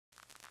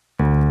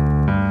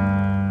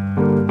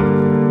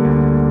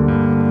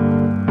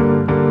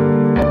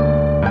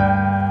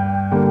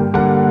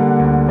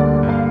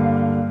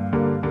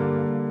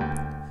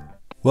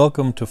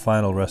Welcome to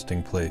Final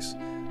Resting Place.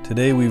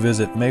 Today we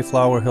visit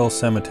Mayflower Hill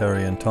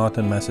Cemetery in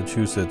Taunton,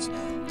 Massachusetts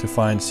to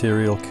find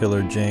serial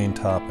killer Jane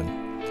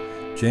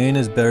Toppan. Jane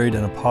is buried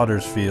in a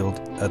potter's field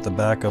at the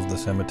back of the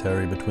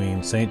cemetery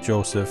between St.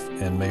 Joseph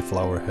and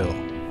Mayflower Hill.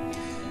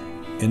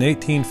 In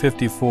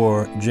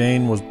 1854,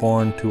 Jane was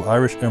born to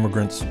Irish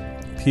immigrants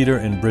Peter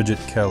and Bridget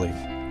Kelly.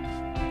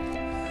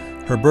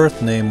 Her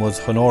birth name was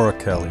Honora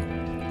Kelly.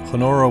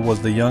 Honora was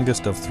the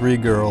youngest of three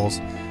girls,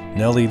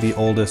 Nellie the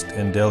oldest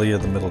and Delia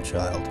the middle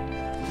child.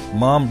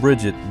 Mom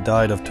Bridget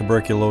died of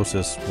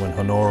tuberculosis when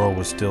Honora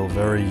was still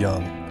very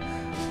young,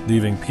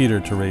 leaving Peter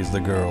to raise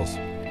the girls.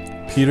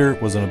 Peter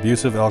was an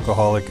abusive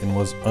alcoholic and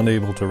was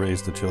unable to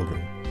raise the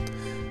children.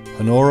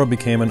 Honora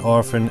became an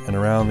orphan and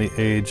around the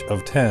age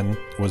of 10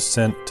 was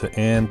sent to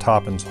Anne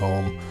Toppan's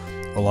home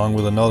along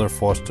with another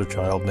foster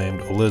child named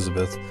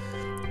Elizabeth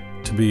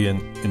to be an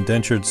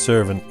indentured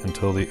servant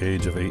until the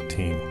age of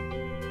 18.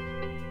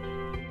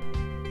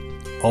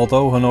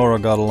 Although Honora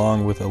got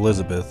along with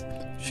Elizabeth,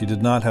 she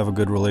did not have a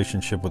good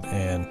relationship with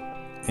Anne.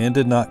 Anne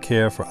did not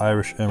care for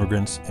Irish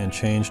immigrants and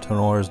changed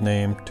Honora's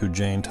name to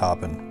Jane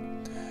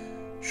Toppan.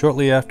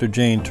 Shortly after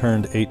Jane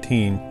turned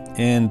 18,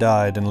 Anne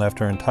died and left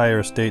her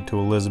entire estate to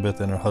Elizabeth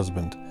and her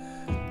husband.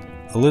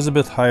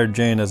 Elizabeth hired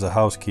Jane as a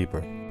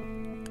housekeeper.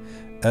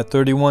 At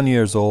 31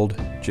 years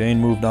old, Jane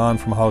moved on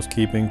from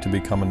housekeeping to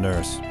become a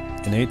nurse.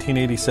 In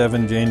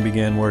 1887, Jane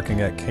began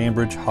working at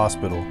Cambridge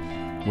Hospital,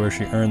 where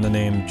she earned the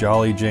name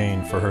Jolly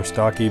Jane for her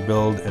stocky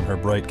build and her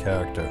bright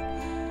character.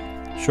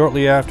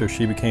 Shortly after,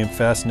 she became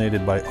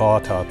fascinated by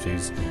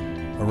autopsies,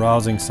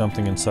 arousing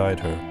something inside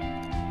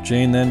her.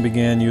 Jane then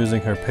began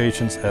using her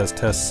patients as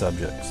test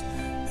subjects,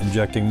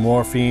 injecting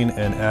morphine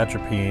and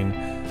atropine,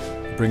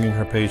 bringing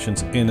her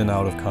patients in and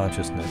out of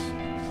consciousness.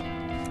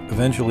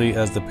 Eventually,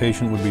 as the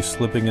patient would be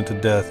slipping into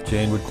death,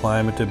 Jane would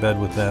climb into bed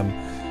with them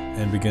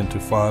and begin to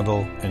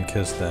fondle and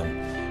kiss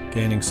them,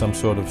 gaining some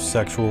sort of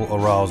sexual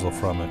arousal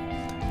from it.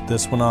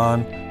 This went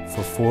on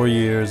for 4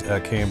 years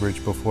at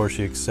Cambridge before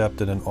she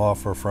accepted an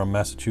offer from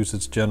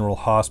Massachusetts General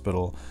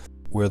Hospital,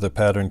 where the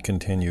pattern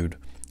continued.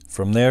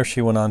 From there,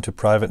 she went on to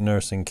private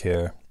nursing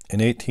care,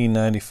 in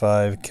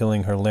 1895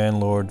 killing her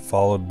landlord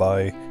followed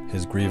by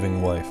his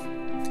grieving wife.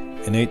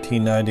 In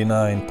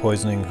 1899,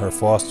 poisoning her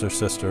foster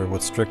sister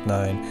with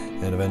strychnine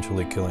and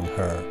eventually killing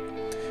her.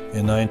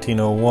 In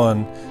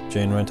 1901,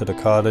 Jane rented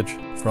a cottage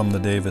from the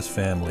Davis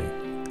family,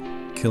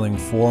 killing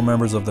 4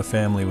 members of the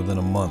family within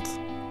a month.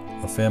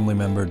 A family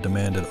member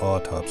demanded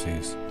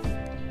autopsies.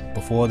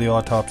 Before the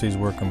autopsies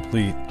were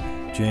complete,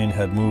 Jane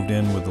had moved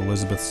in with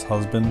Elizabeth's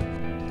husband,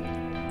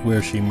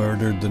 where she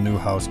murdered the new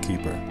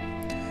housekeeper.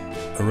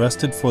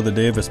 Arrested for the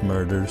Davis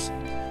murders,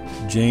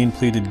 Jane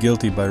pleaded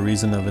guilty by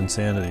reason of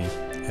insanity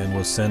and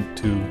was sent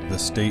to the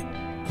State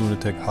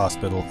Lunatic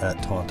Hospital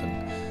at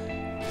Taunton,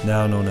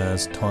 now known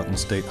as Taunton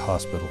State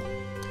Hospital.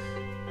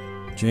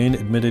 Jane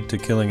admitted to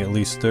killing at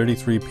least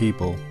 33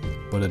 people,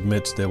 but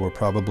admits there were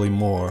probably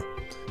more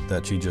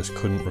that she just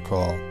couldn't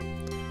recall,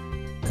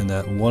 and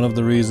that one of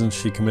the reasons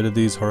she committed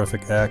these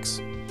horrific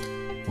acts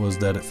was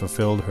that it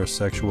fulfilled her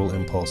sexual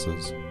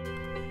impulses.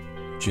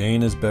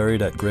 Jane is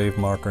buried at grave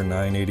marker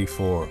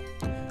 984,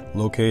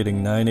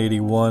 locating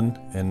 981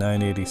 and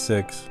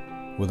 986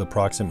 with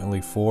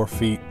approximately 4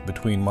 feet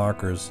between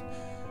markers.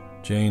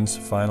 Jane's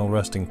final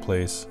resting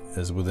place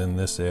is within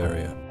this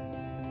area.